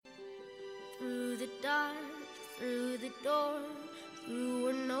the dark, through the door, through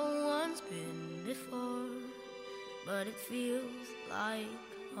where no one's been before, but it feels like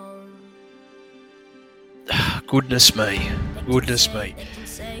home. Goodness me.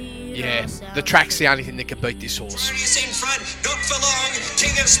 Yeah, the track's the only thing that can beat this horse. In front, not for long.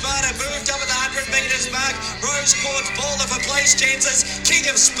 King of Sparta moved up at the 100 metres mark. Rose Quartz baller for place chances. King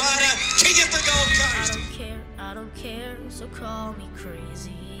of Sparta, king of the Gold Coast. I don't care, so call me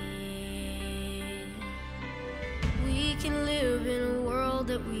crazy. We can live in a world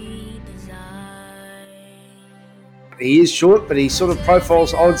that we desire. He is short, but he sort of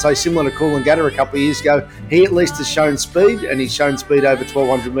profiles, I would say, similar to Coolangatta a couple of years ago. He at least has shown speed, and he's shown speed over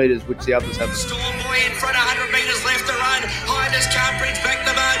 1,200 metres, which the others haven't. Stormboy in front, 100 metres left to run. Highness can't bridge back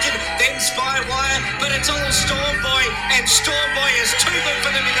the margin. Then Spywire, but it's all Stormboy, and Stormboy is too good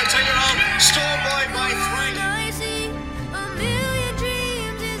for them in the 2-year-old. Stormboy by 3. I see a million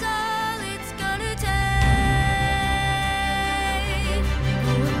dreams is all it's gonna take.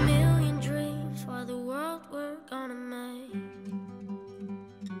 Oh, a million dreams for the world we're gonna make.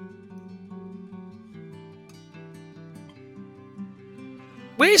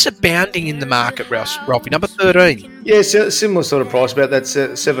 Where's it bounding in the market, Ralphie? Number 13. Yeah, similar sort of price, about that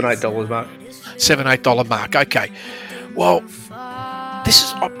 $7-8 mark. $7-8 mark. Okay. Well,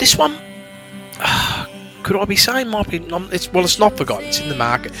 this one. Could I be saying might be? It's not forgotten. It's in the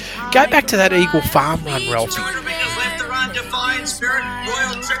market. Go back to that Eagle Farm run, Ralphie. 200 metres left to run. Defiant Spirit,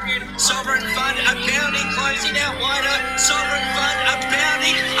 Royal Tribute, Sovereign Fund, a bounding closing out wider. Sovereign Fund, a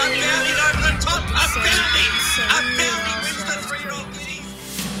bounding over the top, a bounding wins the 3-year-old Guinea.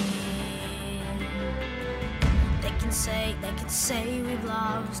 They can say we've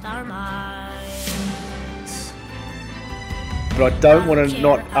lost our minds. But I don't want to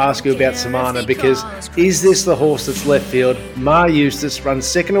not ask you about Samana, because is this the horse that's left field? Mar Eustace runs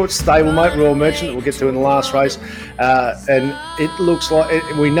second to its stablemate Royal Merchant that we'll get to in the last race, and it looks like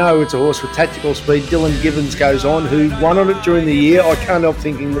we know it's a horse with tactical speed. Dylan Gibbons goes on, who won on it during the year. I can't help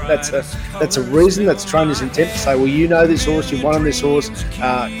thinking that's a reason, that's trainer's intent to say, well, you know this horse, you've won on this horse,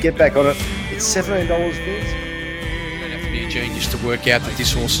 get back on it. It's $17 first. Be a genius to work out that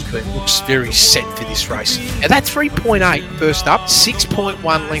this horse looks very set for this race. Now that 3.8 first up, 6.1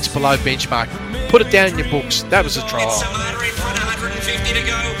 lengths below benchmark. Put it down in your books. That was a trial. Samana in front, 150 to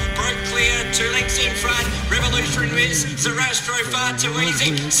go. Broke clear, 2 lengths in front. Revolution Riz, Zarastro far too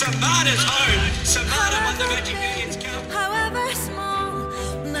easy. Samana's home. Samana won the Magic Millions Cup. However small,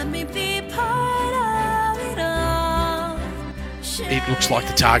 let me be part of it all. It looks like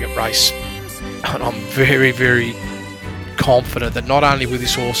the target race. And I'm very, very confident that not only will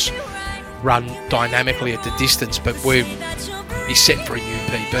this horse run dynamically at the distance, but he's set for a new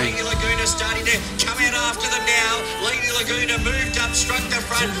PB. Lady Laguna starting to come out after them now. Lady Laguna moved up, struck the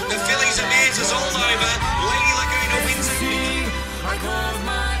front. The fillies and mares is all over. Lady Laguna wins it. I close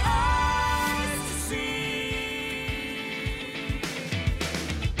my eyes to see.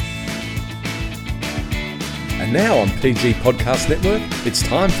 And now on PG Podcast Network, it's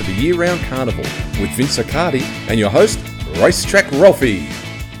time for the year-round carnival with Vince Accardi and your host, Racetrack Ralphie.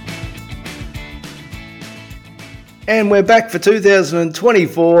 And we're back for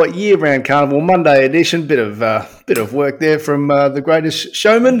 2024 year-round carnival Monday edition. Bit of work there from the Greatest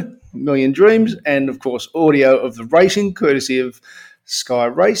Showman, Million Dreams, and of course audio of the racing, courtesy of Sky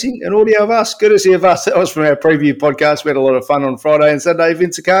Racing, and audio of us, courtesy of us. That was from our preview podcast. We had a lot of fun on Friday and Saturday.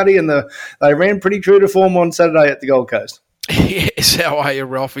 Vince Accardi, and they ran pretty true to form on Saturday at the Gold Coast. Yes, how are you,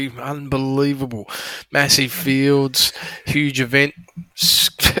 Ralphie? Unbelievable. Massive fields, huge event.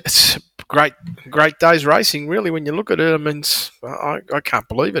 It's great day's racing, really, when you look at it. I mean, I can't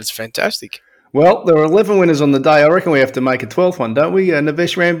believe it. It's fantastic. Well, there are 11 winners on the day. I reckon we have to make a 12th one, don't we?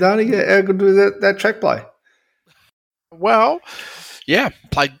 Navesh Ramdani, how good was that track play? Well, yeah,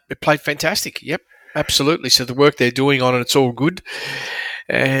 it played fantastic. Yep, absolutely. So the work they're doing on it, it's all good.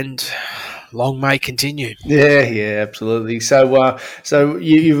 And long may continue. Yeah, absolutely. So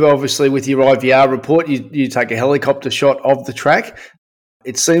you've obviously, with your IVR report, you take a helicopter shot of the track.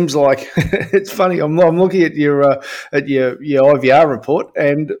 It seems like it's funny. I'm looking at your IVR report,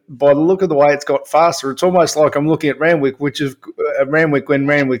 and by the look of the way it's got faster, it's almost like I'm looking at Randwick, which is Randwick when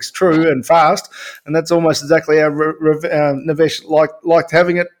Randwick's true and fast, and that's almost exactly how Navesh liked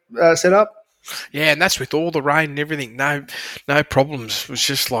having it set up. Yeah, and that's with all the rain and everything. No problems. It was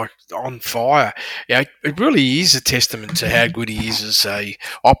just like on fire. Yeah, it really is a testament to how good he is as a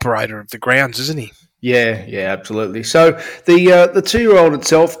operator of the grounds, isn't he? Yeah, absolutely. So the 2-year-old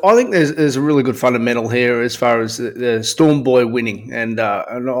itself, I think there's a really good fundamental here as far as the Storm Boy winning, and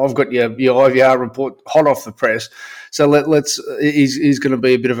I've got your IVR report hot off the press. So let's he's going to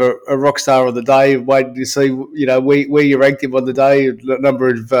be a bit of a rock star on the day. Wait to see, where you ranked him on the day. A number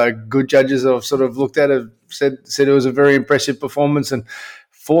of good judges I've sort of looked at have said it was a very impressive performance and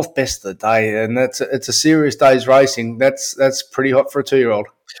fourth best of the day. And it's a serious day's racing. That's pretty hot for a 2-year-old.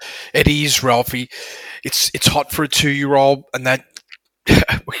 It is, Ralphie. It's hot for a 2-year-old, and that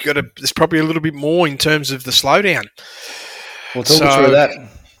there's probably a little bit more in terms of the slowdown. We'll talk through that.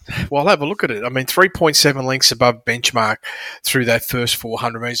 Well, have a look at it. I mean, 3.7 lengths above benchmark through that first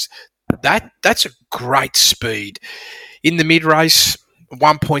 400 metres. That's a great speed. In the mid-race,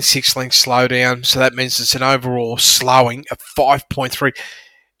 1.6 lengths slowdown, so that means it's an overall slowing of 5.3.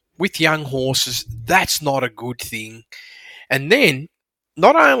 With young horses, that's not a good thing. And then,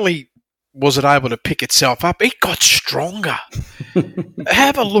 not only was it able to pick itself up, it got stronger.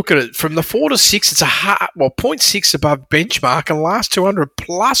 Have a look at it. From the 4 to 6, it's 0.6 above benchmark, and last 200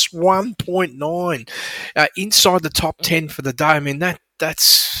 plus 1.9 inside the top 10 for the day. I mean,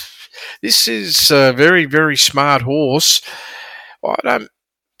 this is a very, very smart horse. I don't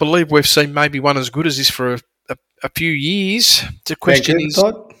believe we've seen maybe one as good as this for a few years. The question is,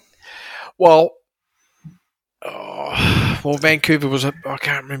 well, Vancouver was, I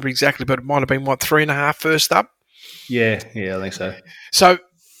can't remember exactly, but it might have been, 3.5 first up? Yeah, I think so. So,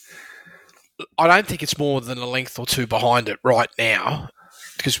 I don't think it's more than a length or two behind it right now,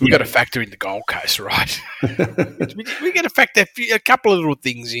 because we've got to factor in the Gold Coast, right? we got to factor a couple of little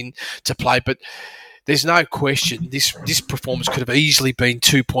things in to play, but there's no question this performance could have easily been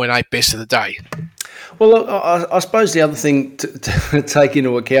 2.8 best of the day. Well, I suppose the other thing to take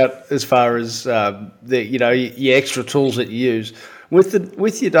into account as far as your extra tools that you use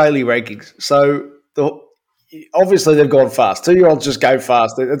with your daily rankings. So obviously they've gone fast. 2-year-olds just go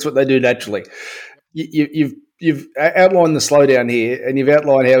fast. That's what they do naturally. You've outlined the slowdown here, and you've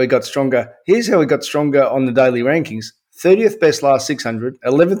outlined how he got stronger. Here's how he got stronger on the daily rankings. 30th best last 600,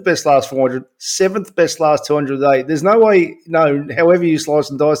 11th best last 400, 7th best last 200 a day. There's no way, however you slice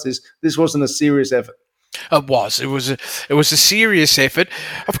and dice this wasn't a serious effort. It was. It was a serious effort.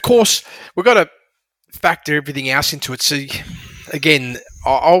 Of course, we've got to factor everything else into it. See, again, I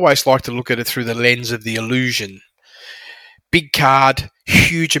always like to look at it through the lens of the illusion. Big card,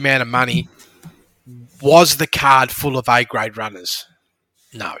 huge amount of money. Was the card full of A-grade runners?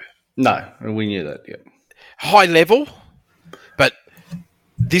 No. No, we knew that, yeah. High level, but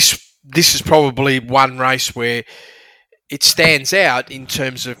this is probably one race where it stands out in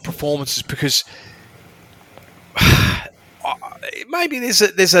terms of performances because maybe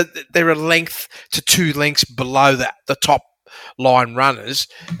they're a length to 2 lengths below the top line runners,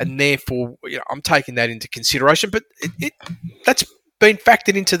 and therefore I'm taking that into consideration. But that's been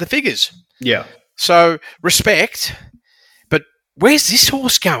factored into the figures. Yeah. So respect, but where's this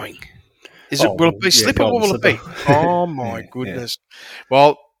horse going? Will it be slipper or will it be? Oh, my goodness. Yeah.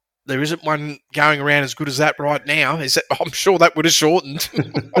 Well, there isn't one going around as good as that right now. I'm sure that would have shortened.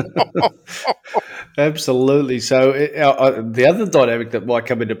 Absolutely. So the other dynamic that might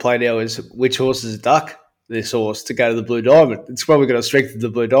come into play now is which horses duck this horse to go to the Blue Diamond. It's probably going to strengthen the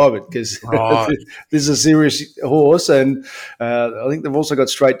Blue Diamond because this is a serious horse, and I think they've also got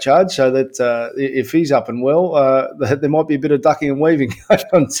straight charge, so that if he's up and well, there might be a bit of ducking and weaving going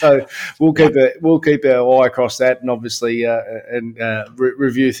on. So we'll keep our eye across that, and obviously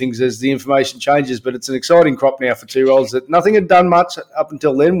review things as the information changes. But it's an exciting crop now for 2-year-olds that nothing had done much up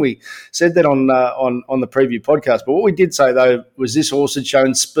until then. We said that on the preview podcast, but what we did say though was this horse had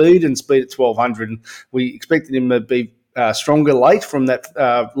shown speed at 1200, and we expected him to be stronger late from that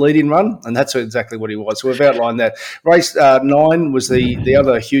lead-in run, and that's exactly what he was. So we've outlined that. Race 9 was the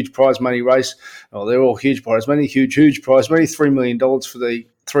other huge prize money race. Well, they're all huge prize money, huge prize money, $3 million for the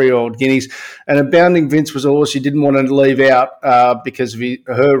 3-year-old guineas. And Abounding Vince was a horse you didn't want to leave out because of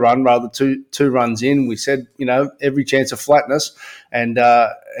her run, rather two runs in. We said, every chance of flatness. And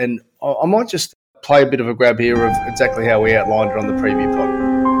I might just play a bit of a grab here of exactly how we outlined it on the preview pod.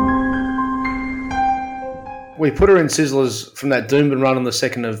 We put her in Sizzlers from that Doomben run on the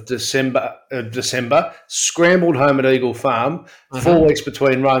 2nd of December, scrambled home at Eagle Farm, 4 weeks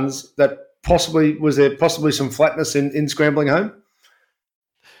between runs. Was there possibly some flatness in scrambling home?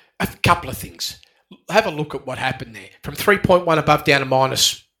 A couple of things. Have a look at what happened there. From 3.1 above down to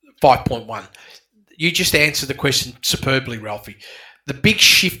minus 5.1. You just answered the question superbly, Ralphie. The big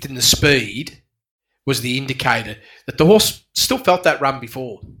shift in the speed was the indicator that the horse still felt that run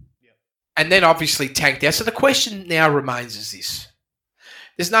before. And then obviously tanked out. So the question now remains is this.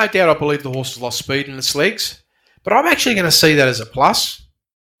 There's no doubt I believe the horse has lost speed in its legs, but I'm actually going to see that as a plus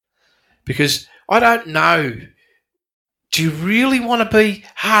because I don't know. Do you really want to be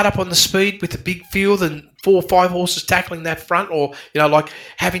hard up on the speed with the big field and 4 or 5 horses tackling that front, or like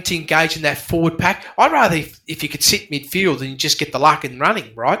having to engage in that forward pack. I'd rather if you could sit midfield and you just get the luck in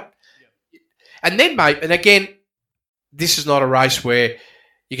running, right? Yep. And then, mate, and again, this is not a race where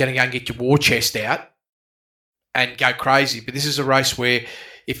you're going to go and get your war chest out and go crazy, but this is a race where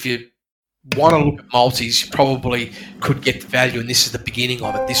if you want to look at multis, you probably could get the value, and this is the beginning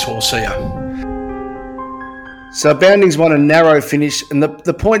of it, this horse here. So Boundings won a narrow finish, and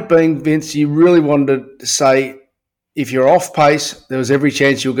the point being, Vince, you really wanted to say if you're off pace, there was every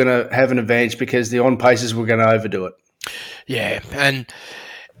chance you were going to have an advantage because the on paces were going to overdo it. Yeah, and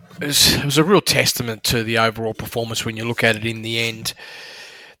it was a real testament to the overall performance when you look at it in the end.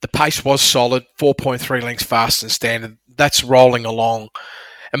 The pace was solid, 4.3 lengths faster than standard. That's rolling along.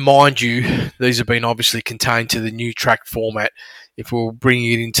 And mind you, these have been obviously contained to the new track format. If we're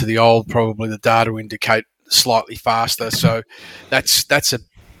bringing it into the old, probably the data will indicate slightly faster. So that's a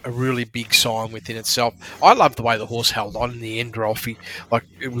really big sign within itself. I love the way the horse held on in the end, Rolfie. Like,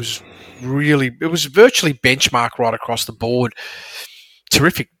 it was virtually benchmark right across the board.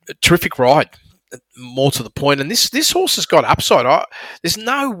 Terrific ride. More to the point, and this horse has got upside. There's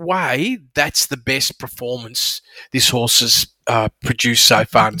no way that's the best performance this horse has produced so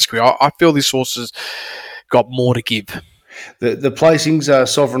far in his career. I feel this horse has got more to give. The placings are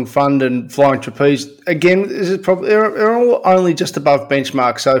Sovereign Fund and Flying Trapeze. Again, they're all only just above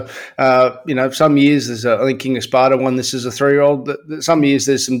benchmark. So, some years there's I think King of Sparta won this as a 3-year-old. Some years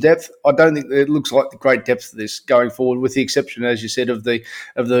there's some depth. I don't think it looks like the great depth of this going forward, with the exception, as you said, of the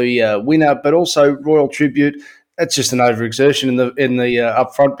winner, but also Royal Tribute. That's just an overexertion in the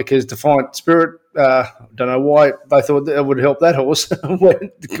up front, because Defiant Spirit, don't know why they thought that would help that horse,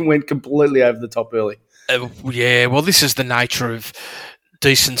 went completely over the top early. Yeah, well, this is the nature of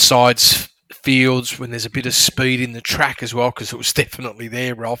decent sides fields when there's a bit of speed in the track as well, because it was definitely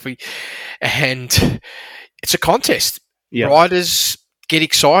there, Ralphie. And it's a contest. Yep. Riders get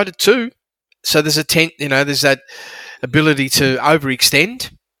excited too. So there's there's that ability to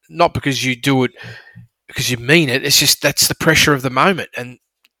overextend, not because you do it because you mean it. It's just that's the pressure of the moment. And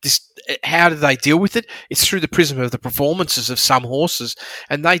how do they deal with it? It's through the prism of the performances of some horses,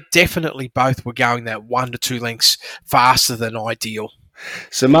 and they definitely both were going that 1 to 2 lengths faster than ideal.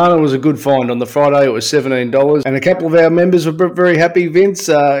 Samana was a good find. On the Friday, it was $17, and a couple of our members were very happy, Vince,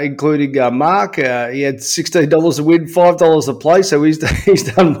 including Mark. He had $16 to win, $5 to play, so he's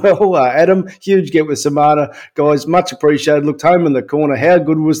done well. Adam, huge get with Samana. Guys, much appreciated. Looked home in the corner. How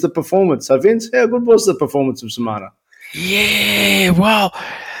good was the performance? So, Vince, how good was the performance of Samana? Yeah, well,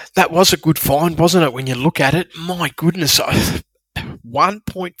 that was a good find, wasn't it, when you look at it? My goodness,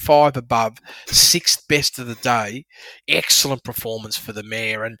 1.5 above, 6th best of the day. Excellent performance for the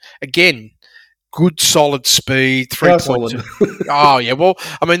mare. And again, good solid speed, 3.2. Oh, yeah, well,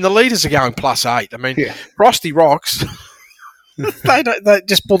 I mean, the leaders are going +8. I mean, Frosty Rocks, they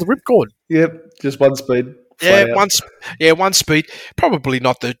just pull the ripcord. Yep, just one speed. Yeah, one speed. Probably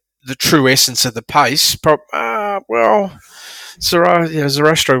not the true essence of the pace.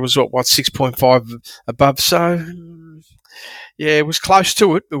 Zoroastro was what 6.5 above, so yeah, it was close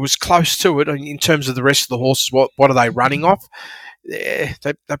to it. It was close to it. In terms of the rest of the horses, what are they running off? Yeah,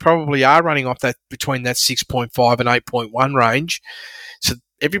 they probably are running off that between that 6.5 and 8.1 range. So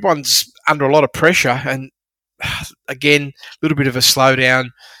everyone's under a lot of pressure, and again, a little bit of a slowdown.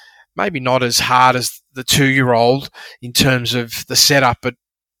 Maybe not as hard as the 2-year-old in terms of the setup, but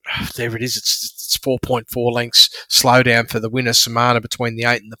there it is. It's 4.4 lengths slowdown for the winner, Samana, between the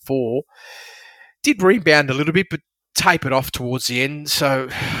 8 and the 4. Did rebound a little bit, but tapered off towards the end. So,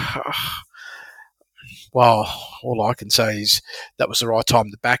 well, all I can say is that was the right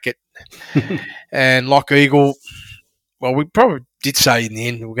time to back it. And Lock Eagle, well, we probably did say in the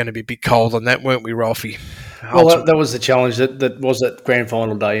end we're going to be a bit cold on that, weren't we, Ralphie? Well, that was the challenge that was that grand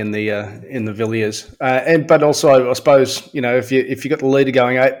final day in the Villiers, but also I suppose if you got the leader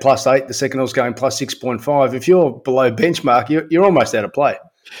going +8, the second horse going +6.5. If you're below benchmark, you're almost out of play.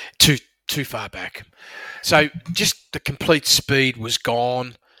 Too far back. So just the complete speed was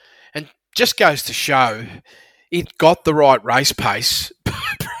gone, and just goes to show it got the right race pace.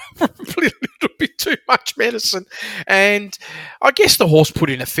 Probably a little bit too much medicine, and I guess the horse put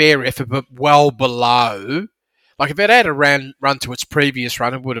in a fair effort, but well below. Like if it had a run to its previous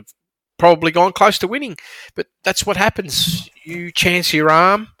run, it would have probably gone close to winning. But that's what happens. You chance your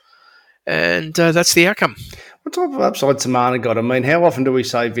arm, and that's the outcome. What type of upside Samana got? I mean, how often do we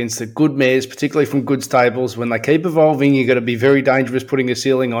say, Vince, that good mares, particularly from good stables, when they keep evolving, you've got to be very dangerous putting a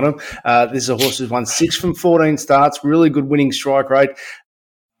ceiling on them. This is a horse who's won 6 from 14 starts, really good winning strike rate,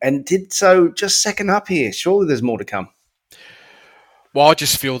 and did so just second up here. Surely there's more to come. Well, I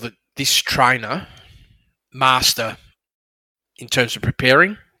just feel that this trainer master in terms of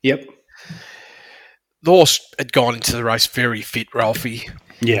preparing. Yep. The horse had gone into the race very fit, Ralphie.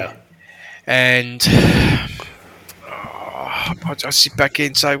 Yeah. And I just sit back here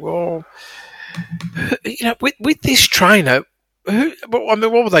and say, well, with this trainer, what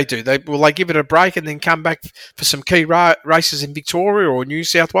will they do? Will they give it a break and then come back for some key races in Victoria or New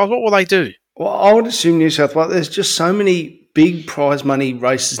South Wales? What will they do? Well, I would assume New South Wales. There's just so many big prize money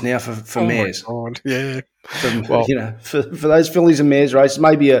races now for mares. My God, yeah. For those fillies and mares races,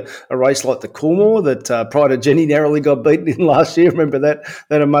 maybe a race like the Coolmore that Pride of Jenny narrowly got beaten in last year. Remember that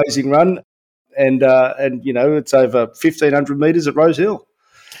amazing run? And it's over 1,500 metres at Rose Hill.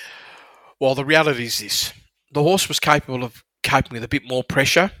 Well, the reality is this. The horse was capable of coping with a bit more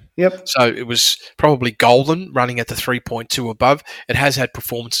pressure. Yep. So it was probably golden, running at the 3.2 above. It has had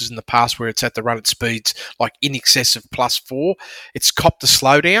performances in the past where it's at the run at speeds like in excess of +4. It's copped the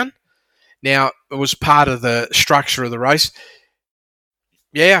slowdown. Now, it was part of the structure of the race.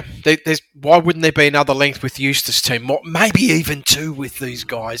 Yeah, why wouldn't there be another length with Eustace' team? Maybe even 2 with these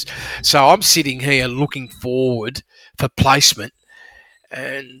guys. So I'm sitting here looking forward for placement.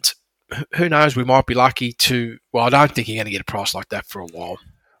 And who knows, we might be lucky to... Well, I don't think you're going to get a price like that for a while.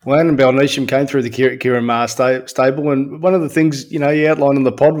 Well, Annabelle Neesham came through the Kieran Maher stable, and one of the things, you outlined in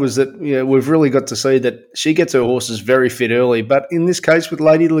the pod was that, we've really got to see that she gets her horses very fit early. But in this case with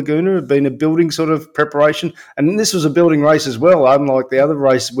Lady Laguna, it had been a building sort of preparation, and this was a building race as well. Unlike the other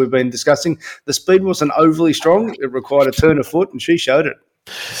race we've been discussing, the speed wasn't overly strong. It required a turn of foot, and she showed it.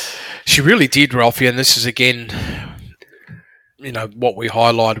 She really did, Ralphie, and this is, again... what we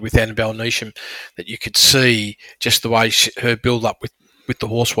highlighted with Annabelle Neesham, that you could see just the way her build-up with the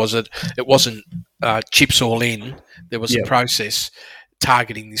horse was. It wasn't chips all in. There was a process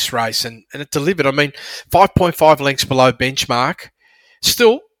targeting this race, and it delivered. I mean, 5.5 lengths below benchmark.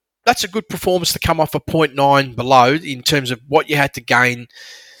 Still, that's a good performance to come off a 0.9 below in terms of what you had to gain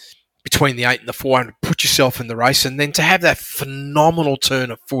between the 8 and the 400, put yourself in the race, and then to have that phenomenal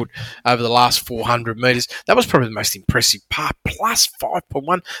turn of foot over the last 400 metres, that was probably the most impressive part. Plus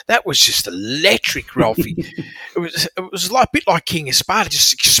 5.1, that was just electric, Ralphie. It was a bit like King of Sparta,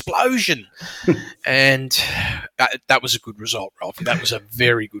 just explosion. And that was a good result, Ralphie. That was a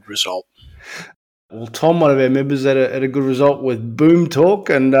very good result. Well, Tom, one of our members, had a good result with Boom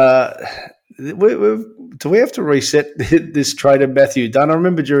Talk, and do we have to reset this trader Matthew Dunn? I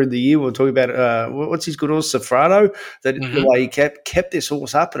remember during the year we were talking about what's his good horse, Safrado, that the way he kept this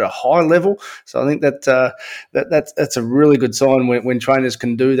horse up at a high level. So I think that's a really good sign when trainers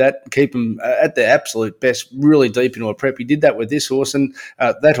can do that, keep them at their absolute best, really deep into a prep. He did that with this horse and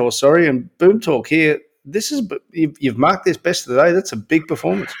and Boom Talk here. You've marked this best of the day. That's a big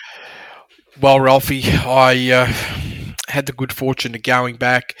performance. Well, Ralphie, I had the good fortune of going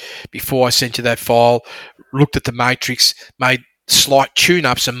back before I sent you that file, looked at the matrix, made slight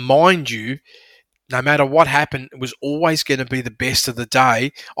tune-ups, and mind you, no matter what happened, it was always going to be the best of the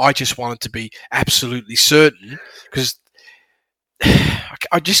day. I just wanted to be absolutely certain, because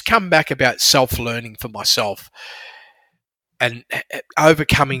I just come back about self-learning for myself and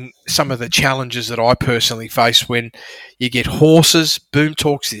overcoming some of the challenges that I personally face when you get horses. Boom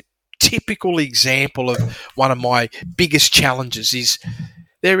Talk's the typical example of one of my biggest challenges. Is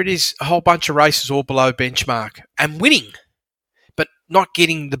there it is, a whole bunch of races all below benchmark and winning, but not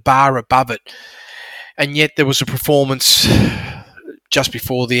getting the bar above it. And yet there was a performance just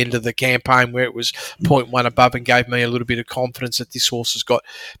before the end of the campaign where it was 0.1 above and gave me a little bit of confidence that this horse has got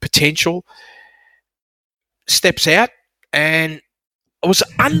potential. Steps out, and it was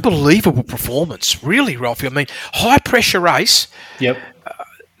an unbelievable performance, really, Ralphie. I mean, high pressure race. Yep.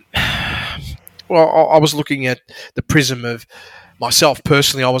 Well, I was looking at the prism of myself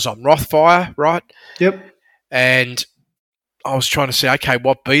personally. I was on Rothfire, right? Yep. And I was trying to say, okay,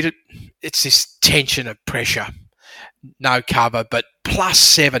 what beat it? It's this tension of pressure. No cover, but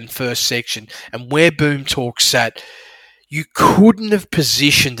 +7 first section. And where Boom Talk sat, you couldn't have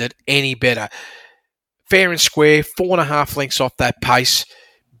positioned it any better. Fair and square, 4.5 lengths off that pace.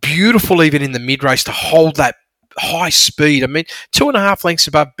 Beautiful even in the mid-race to hold that high speed. I mean, 2.5 lengths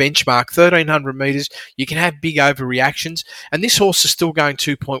above benchmark, 1,300 metres. You can have big overreactions. And this horse is still going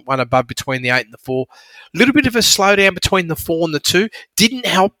 2.1 above between the 8 and the 4. A little bit of a slowdown between the 4 and the 2. Didn't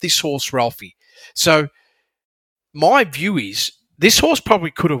help this horse, Ralphie. So my view is this horse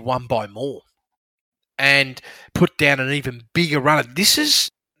probably could have won by more and put down an even bigger runner.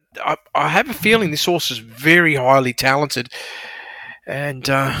 I have a feeling this horse is very highly talented. And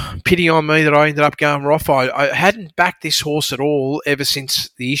pity on me that I ended up going Roth. I hadn't backed this horse at all ever since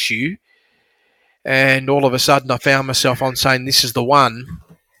the issue. And all of a sudden I found myself on saying this is the one.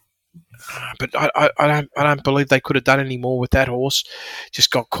 But I don't believe they could have done any more with that horse.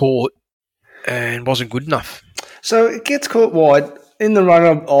 Just got caught and wasn't good enough. So it gets caught wide. In the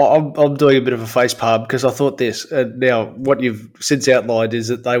run, I'm doing a bit of a face palm because I thought this. Now, what you've since outlined is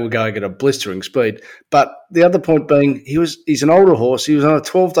that they were going at a blistering speed. But the other point being, he's an older horse. He was on a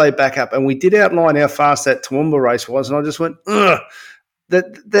 12-day backup, and we did outline how fast that Toowoomba race was, and I just went, ugh,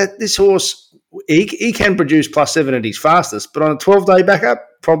 that this horse, he can produce +7 at his fastest, but on a 12-day backup,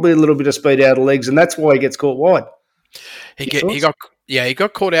 probably a little bit of speed out of legs, and that's why he gets caught wide. He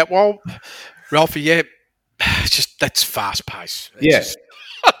got caught out. Well, Ralphie, yeah. It's just that's fast pace. That's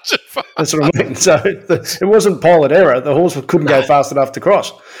what I mean. So it wasn't pilot error. The horse couldn't go fast enough to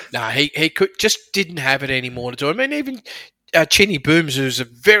cross. No, he didn't have it anymore to do. I mean, even Chinny Booms, who's a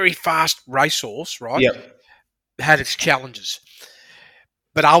very fast racehorse, right? Yep. Had its challenges,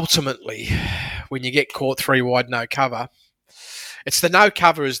 but ultimately, when you get caught 3 wide, no cover, it's the no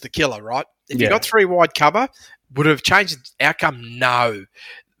cover is the killer, right? If you got 3 wide cover, would it have changed the outcome? No.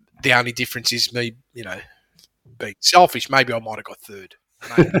 The only difference is me, being selfish. Maybe I might have got 3rd.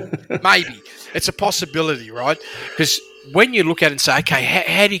 Maybe. It's a possibility, right? Because when you look at it and say, okay,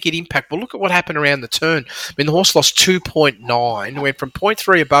 how do you get impact? Well, look at what happened around the turn. I mean, the horse lost 2.9, went from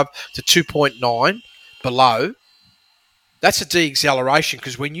 0.3 above to 2.9 below. That's a de-acceleration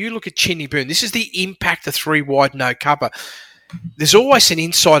because when you look at Chinny Boom, this is the impact of 3 wide, no cover. There's always an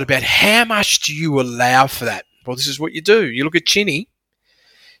insight about how much do you allow for that. Well, this is what you do. You look at Chinny.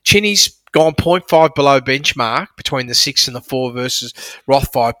 Chinny's gone 0.5 below benchmark between the 6 and the 4 versus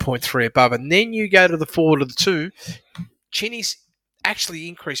Rothfire 0.3 above. And then you go to the 4 to the 2. Chinny's actually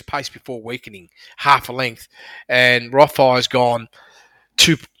increased pace before weakening half a length. And Rothfire's gone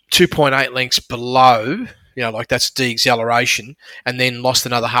 2.8 lengths below, that's de-acceleration, and then lost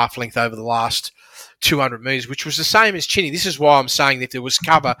another half length over the last 200 metres, which was the same as Chinny. This is why I'm saying that if there was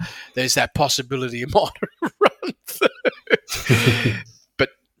cover, there's that possibility it might run through.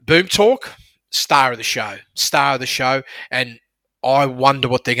 Boom Talk, star of the show. And I wonder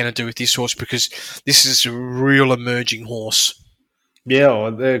what they're going to do with this horse because this is a real emerging horse. Yeah,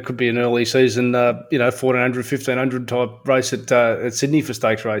 there could be an early season, 1400, 1500 type race at Sydney for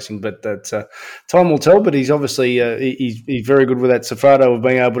stakes racing, but that time will tell. But he's obviously he's very good with that Safrado of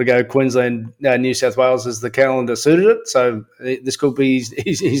being able to go Queensland, New South Wales as the calendar suited it. So this could be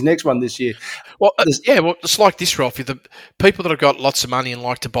his next one this year. Well, it's like this, Ralphie. The people that have got lots of money and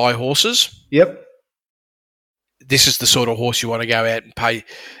like to buy horses. Yep. This is the sort of horse you want to go out and pay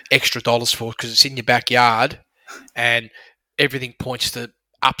extra dollars for because it's in your backyard and everything points to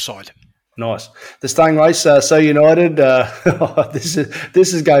upside. Nice. The staying race, So United. This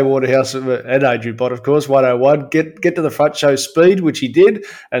is Gay Waterhouse and Adrian Bott, of course. 101. Get to the front, show speed, which he did,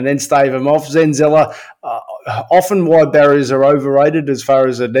 and then stave him off. Zenzella. Often wide barriers are overrated as far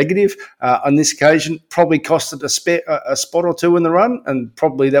as a negative. On this occasion, probably costed a spot or two in the run, and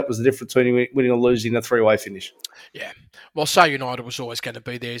probably that was the difference between winning or losing a 3-way finish. Yeah. Well, So United was always going to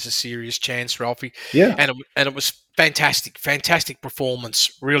be there as a serious chance, Ralphie. Yeah. And it was fantastic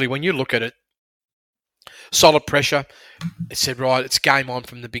performance, really, when you look at it. Solid pressure. It said, right, it's game on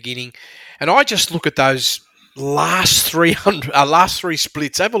from the beginning. And I just look at those last 3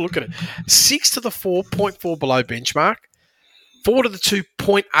 splits. Have a look at it. 6 to the 4, 0.4 below benchmark. 4 to the 2,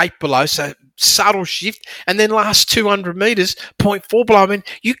 0.8 below, so subtle shift. And then last 200 metres, 0.4 below. I mean,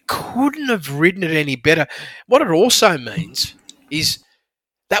 you couldn't have ridden it any better. What it also means is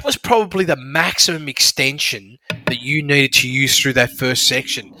that was probably the maximum extension that you needed to use through that first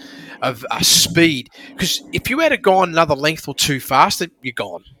section of speed. Because if you had gone another length or two faster, you're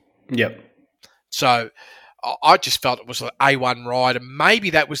gone. Yep. So I just felt it was an A1 ride, and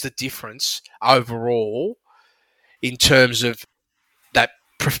maybe that was the difference overall in terms of that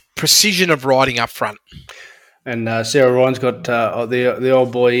precision of riding up front. And Sarah Ryan's got the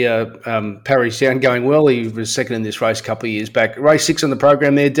old boy Parry Sound going well. He was second in this race a couple of years back. Race 6 on the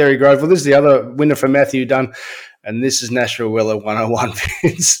program there, Derry Grove. Well, this is the other winner for Matthew Dunn, and this is Nashua Weller 101.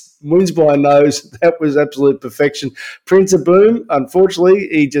 Wins by a nose. That was absolute perfection. Prince of Boom, unfortunately,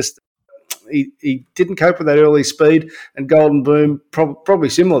 he didn't cope with that early speed, and Golden Boom, probably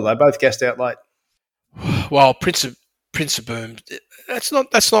similar. They both gassed out late. Well, Prince of Boom, that's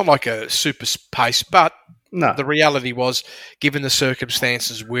not like a super pace, but no. The reality was, given the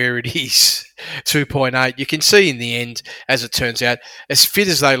circumstances where it is, 2.8, you can see in the end, as it turns out, as fit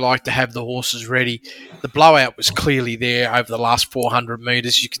as they like to have the horses ready, the blowout was clearly there over the last 400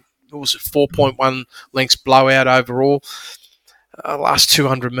 metres. It was a 4.1 lengths blowout overall. Last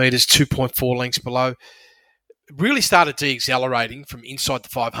 200 metres, 2.4 lengths below. Really started de-accelerating from inside the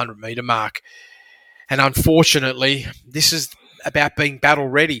 500 metre mark. And unfortunately, this is about being battle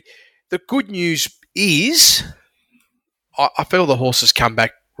ready. the good news is I feel the horse has come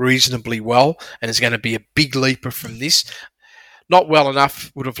back reasonably well and is going to be a big leaper from this. Not well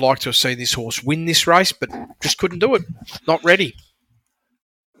enough, would have liked to have seen this horse win this race, but just couldn't do it. Not ready.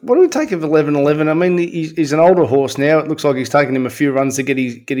 What do we take of 11-11? I mean, he's an older horse now. It looks like he's taken him a few runs to get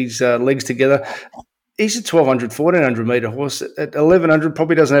his legs together. He's a 1,200, 1,400 metre horse. At 1,100,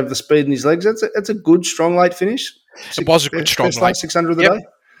 probably doesn't have the speed in his legs. That's a good, strong late finish. It was a good, strong late. 600 of the day?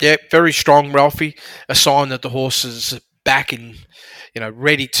 Yeah, very strong, Ralphie. A sign that the horse is back and,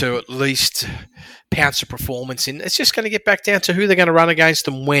 ready to at least pounce a performance in. It's just going to get back down to who they're going to run against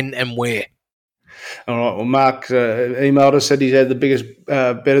and when and where. All right. Well, Mark emailed us, said he's had the biggest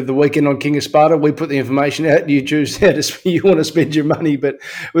bet of the weekend on King of Sparta. We put the information out. You choose how you want to spend your money. But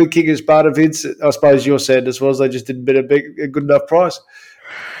with King of Sparta, Vince, I suppose you're sad as well as they just didn't bet a good enough price.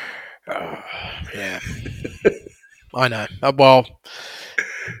 Yeah. I know.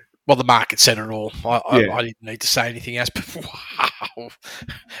 Well, the market said it all. I didn't need to say anything else. But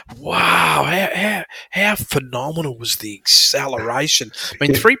wow! How phenomenal was the acceleration? I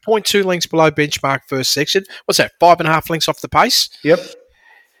mean, 3.2 lengths below benchmark first section. What's that? 5.5 lengths off the pace. Yep.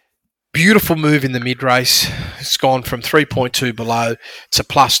 Beautiful move in the mid race. It's gone from 3.2 below to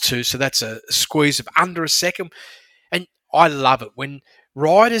 +2. So that's a squeeze of under a second. And I love it when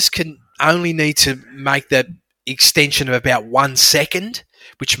riders can only need to make that extension of about 1 second,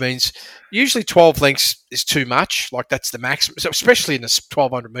 which means usually 12 lengths is too much. Like that's the maximum, so especially in a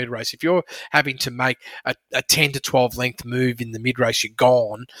 1,200 metre race. If you're having to make a 10 to 12 length move in the mid race, you're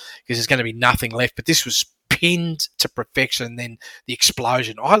gone because there's going to be nothing left. But this was pinned to perfection. And then the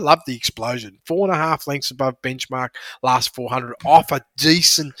explosion. I love the explosion. 4.5 lengths above benchmark, last 400 off a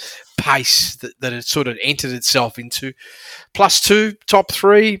decent pace that it sort of entered itself into. +2, top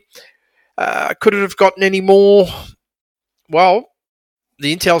 3. Could it have gotten any more? Well,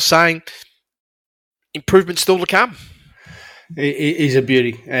 the intel's saying improvement still to come. He's a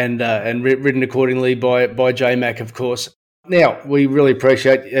beauty and written accordingly by J Mac, of course. Now, we really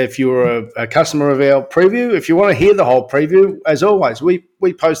appreciate if you're a customer of our preview. If you want to hear the whole preview, as always, we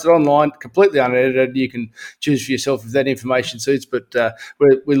post it online, completely unedited. You can choose for yourself if that information suits, but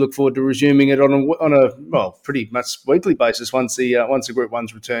we look forward to resuming it on a pretty much weekly basis once the Group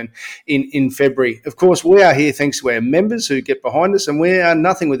 1s return in February. Of course, we are here thanks to our members who get behind us, and we are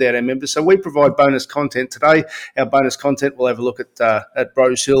nothing without our members. So we provide bonus content today. Our bonus content, we'll have a look at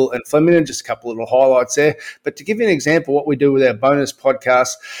Rose Hill and Flemington, just a couple of little highlights there. But to give you an example, what we do with our bonus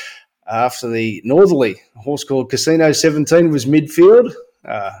podcast after the Northerly, a horse called Casino 17 was midfield.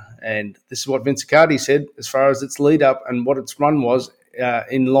 And this is what Vince Accardi said as far as its lead up and what its run was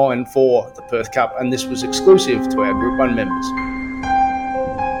in line for the Perth Cup. And this was exclusive to our Group 1 members.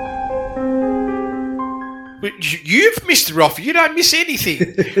 You've missed the offer. You don't miss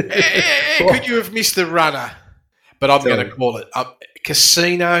anything. Could you have missed the runner? But I'm going to call it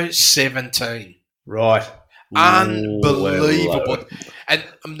Casino 17. Right. Unbelievable. Well, and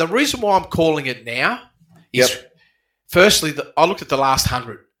the reason why I'm calling it now is, firstly, I looked at the last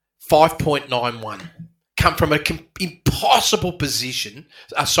 100, 5.91. Come from an impossible position.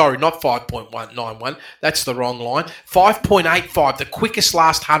 Sorry, not 5.191. That's the wrong line. 5.85, the quickest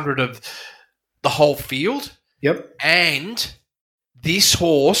last 100 of the whole field. Yep. And this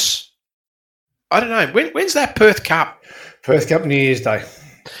horse, I don't know, when's that Perth Cup? Perth Cup New Year's Day.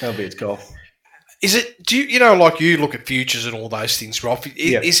 That'll be its goal. Is it? Do you know? Like you look at futures and all those things, Rolf.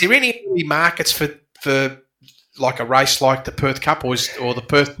 Is there any markets for like a race like the Perth Cup, or the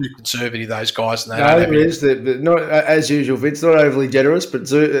Perth too conservative? Those guys, and no, it is. Not as usual. Vince, not overly generous,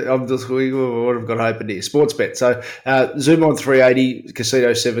 but I'm just what I've got hoping here. Sports bet. So Zoom on 380,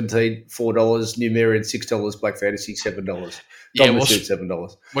 Casino 17, $4, Numerian $6, Black Fantasy $7. Yeah, well,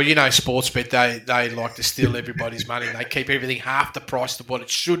 $7. Well, you know, Sportsbet, they like to steal everybody's money. They keep everything half the price of what it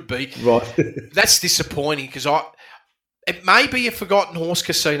should be. Right. That's disappointing because it may be a forgotten horse,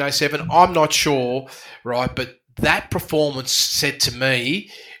 Casino 7. I'm not sure, right? But that performance said to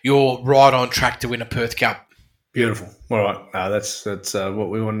me, you're right on track to win a Perth Cup. Beautiful. All right. That's what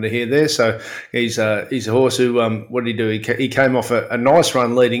we wanted to hear there. So he's a horse who, what did he do? He came off a nice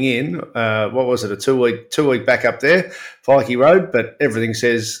run leading in. What was it? A two week back up there, Fikey Road. But everything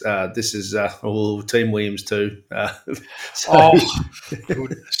says this is Team Williams too.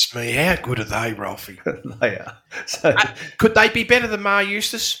 Goodness me. How good are they, Ralphie? They are. So, could they be better than Mar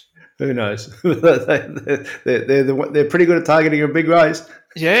Eustace? Who knows? they're pretty good at targeting a big race.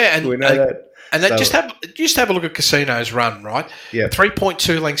 Yeah. And we know that. And then just have a look at Casino's run, right? Yeah.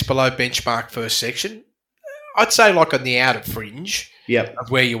 3.2 lengths below benchmark first section. I'd say like on the outer fringe Yep. of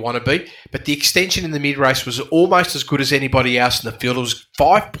where you want to be. But the extension in the mid-race was almost as good as anybody else in the field. It was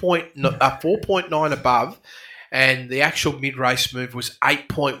 4.9 above, and the actual mid-race move was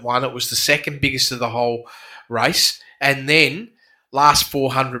 8.1. It was the second biggest of the whole race. And then last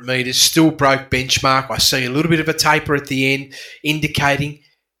 400 metres still broke benchmark. I see a little bit of a taper at the end, indicating,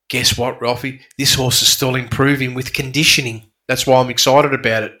 guess what, Ralphie? This horse is still improving with conditioning. That's why I'm excited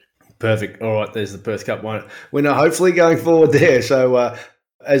about it. Perfect. All right, there's the Perth Cup winner hopefully going forward there. So,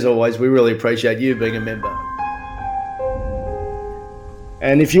 as always, we really appreciate you being a member.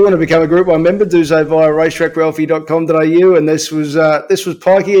 And if you want to become a Group 1 member, do so via racetrackralphie.com.au. And this was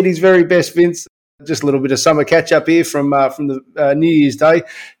Pikey at his very best, Vince. Just a little bit of summer catch-up here from the New Year's Day,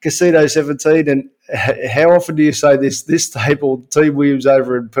 Casino 17. And how often do you say this stable, Team Williams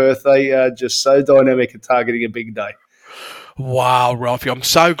over in Perth, they are just so dynamic at targeting a big day. Wow, Ralphie, I'm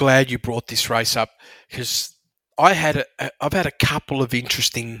so glad you brought this race up because I've had a couple of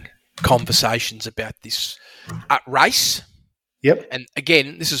interesting conversations about this race. Yep. And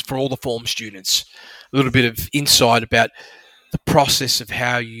again, this is for all the form students. A little bit of insight about the process of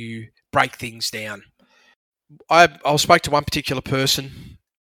how you break things down. I spoke to one particular person,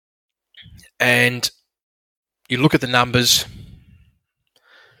 and you look at the numbers,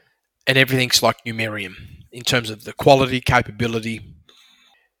 and everything's like numerium in terms of the quality, capability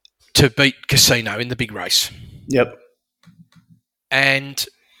to beat Casino in the big race. Yep. And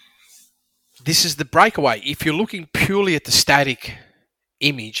this is the breakaway. If you're looking purely at the static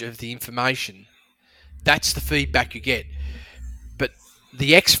image of the information, that's the feedback you get. But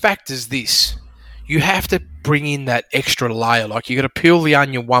the X factor is this. You have to bring in that extra layer. Like you got to peel the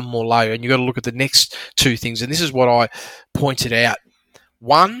onion one more layer, and you got to look at the next two things. And this is what I pointed out.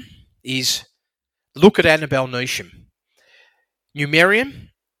 One is look at Annabelle Neesham. Numerium,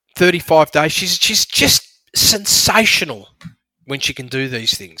 35 days. She's just sensational when she can do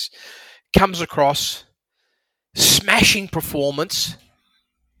these things. Comes across, smashing performance,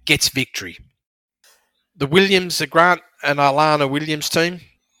 gets victory. The Williams, the Grant and Alana Williams team,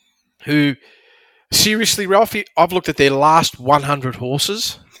 who, seriously, Ralphie, I've looked at their last 100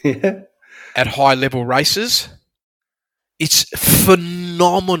 horses at high-level races. It's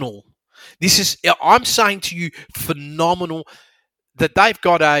phenomenal. I'm saying to you, phenomenal, that they've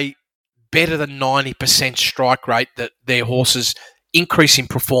got a better than 90% strike rate, that their horses increase in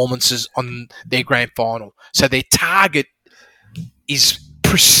performances on their grand final. So their target is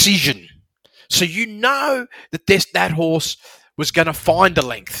precision. So you know that that horse was going to find a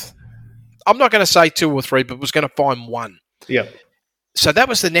length. I'm not going to say 2 or 3, but was going to find 1. Yeah. So that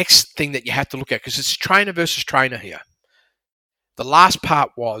was the next thing that you had to look at, because it's trainer versus trainer here. The last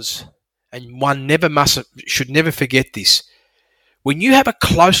part was, and one should never forget this, when you have a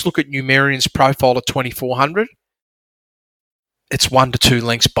close look at Numerian's profile at 2,400, it's 1 to 2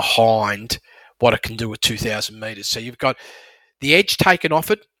 lengths behind what it can do at 2,000 metres. So you've got the edge taken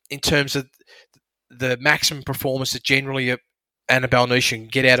off it in terms of the maximum performance that generally Annabelle Neesham can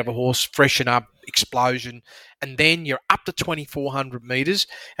get out of a horse, freshen up, explosion, and then you're up to 2,400 metres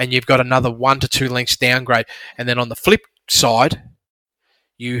and you've got another 1 to 2 lengths downgrade. And then on the flip side,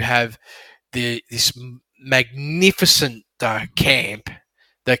 you have this magnificent camp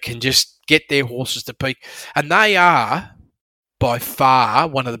that can just get their horses to peak. And they are, by far,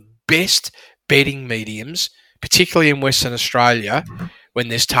 one of the best betting mediums, particularly in Western Australia, when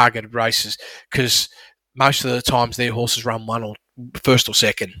there's targeted races, because most of the times their horses run 1 or first or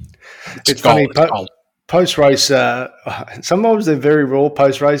second. It's funny. Post-race, sometimes they're very raw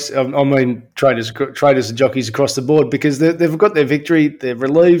post-race. I mean, traders and jockeys across the board, because they've got their victory, they're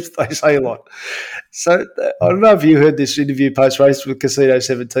relieved, they say a lot. So I don't know if you heard this interview post-race with Casino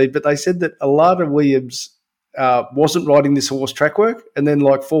 17, but they said that Alana Williams wasn't riding this horse track work, and then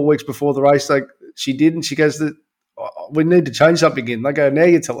like 4 weeks before the race, she did, and she goes, we need to change something again. They go, now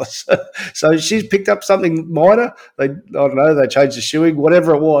you tell us. So she's picked up something minor. I don't know, they changed the shoeing,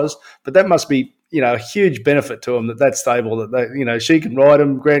 whatever it was, but that must be, a huge benefit to them, that stable, that they, she can ride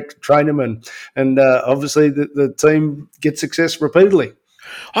them, Grant can train them, and obviously the team gets success repeatedly.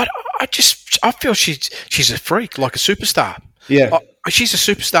 I feel she's a freak, like a superstar. Yeah. She's a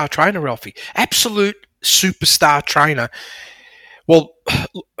superstar trainer, Ralphie. Absolute superstar trainer. Well,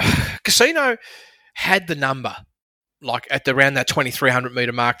 Casino had the number, like at around that 2,300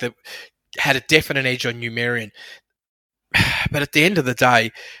 metre mark, that had a definite edge on Numerian. But at the end of the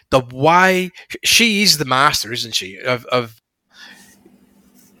day, the way she is the master, isn't she, of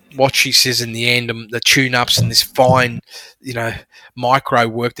what she says in the end, and the tune-ups and this fine, micro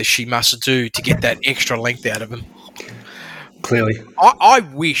work that she must do to get that extra length out of him. Clearly. I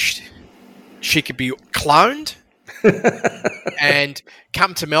wished she could be cloned and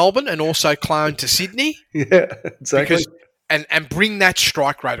come to Melbourne and also cloned to Sydney. Yeah, exactly. And bring that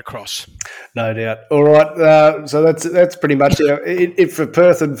strike rate across. No doubt. All right, so that's pretty much it for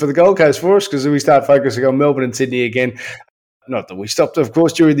Perth and for the Gold Coast for us, because we start focusing on Melbourne and Sydney again. Not that we stopped, of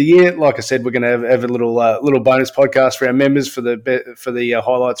course, during the year. Like I said, we're going to have a little bonus podcast for our members for the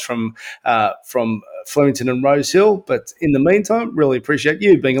highlights from Flemington and Rose Hill. But in the meantime, really appreciate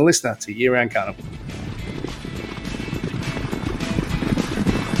you being a listener to Year Round Carnival.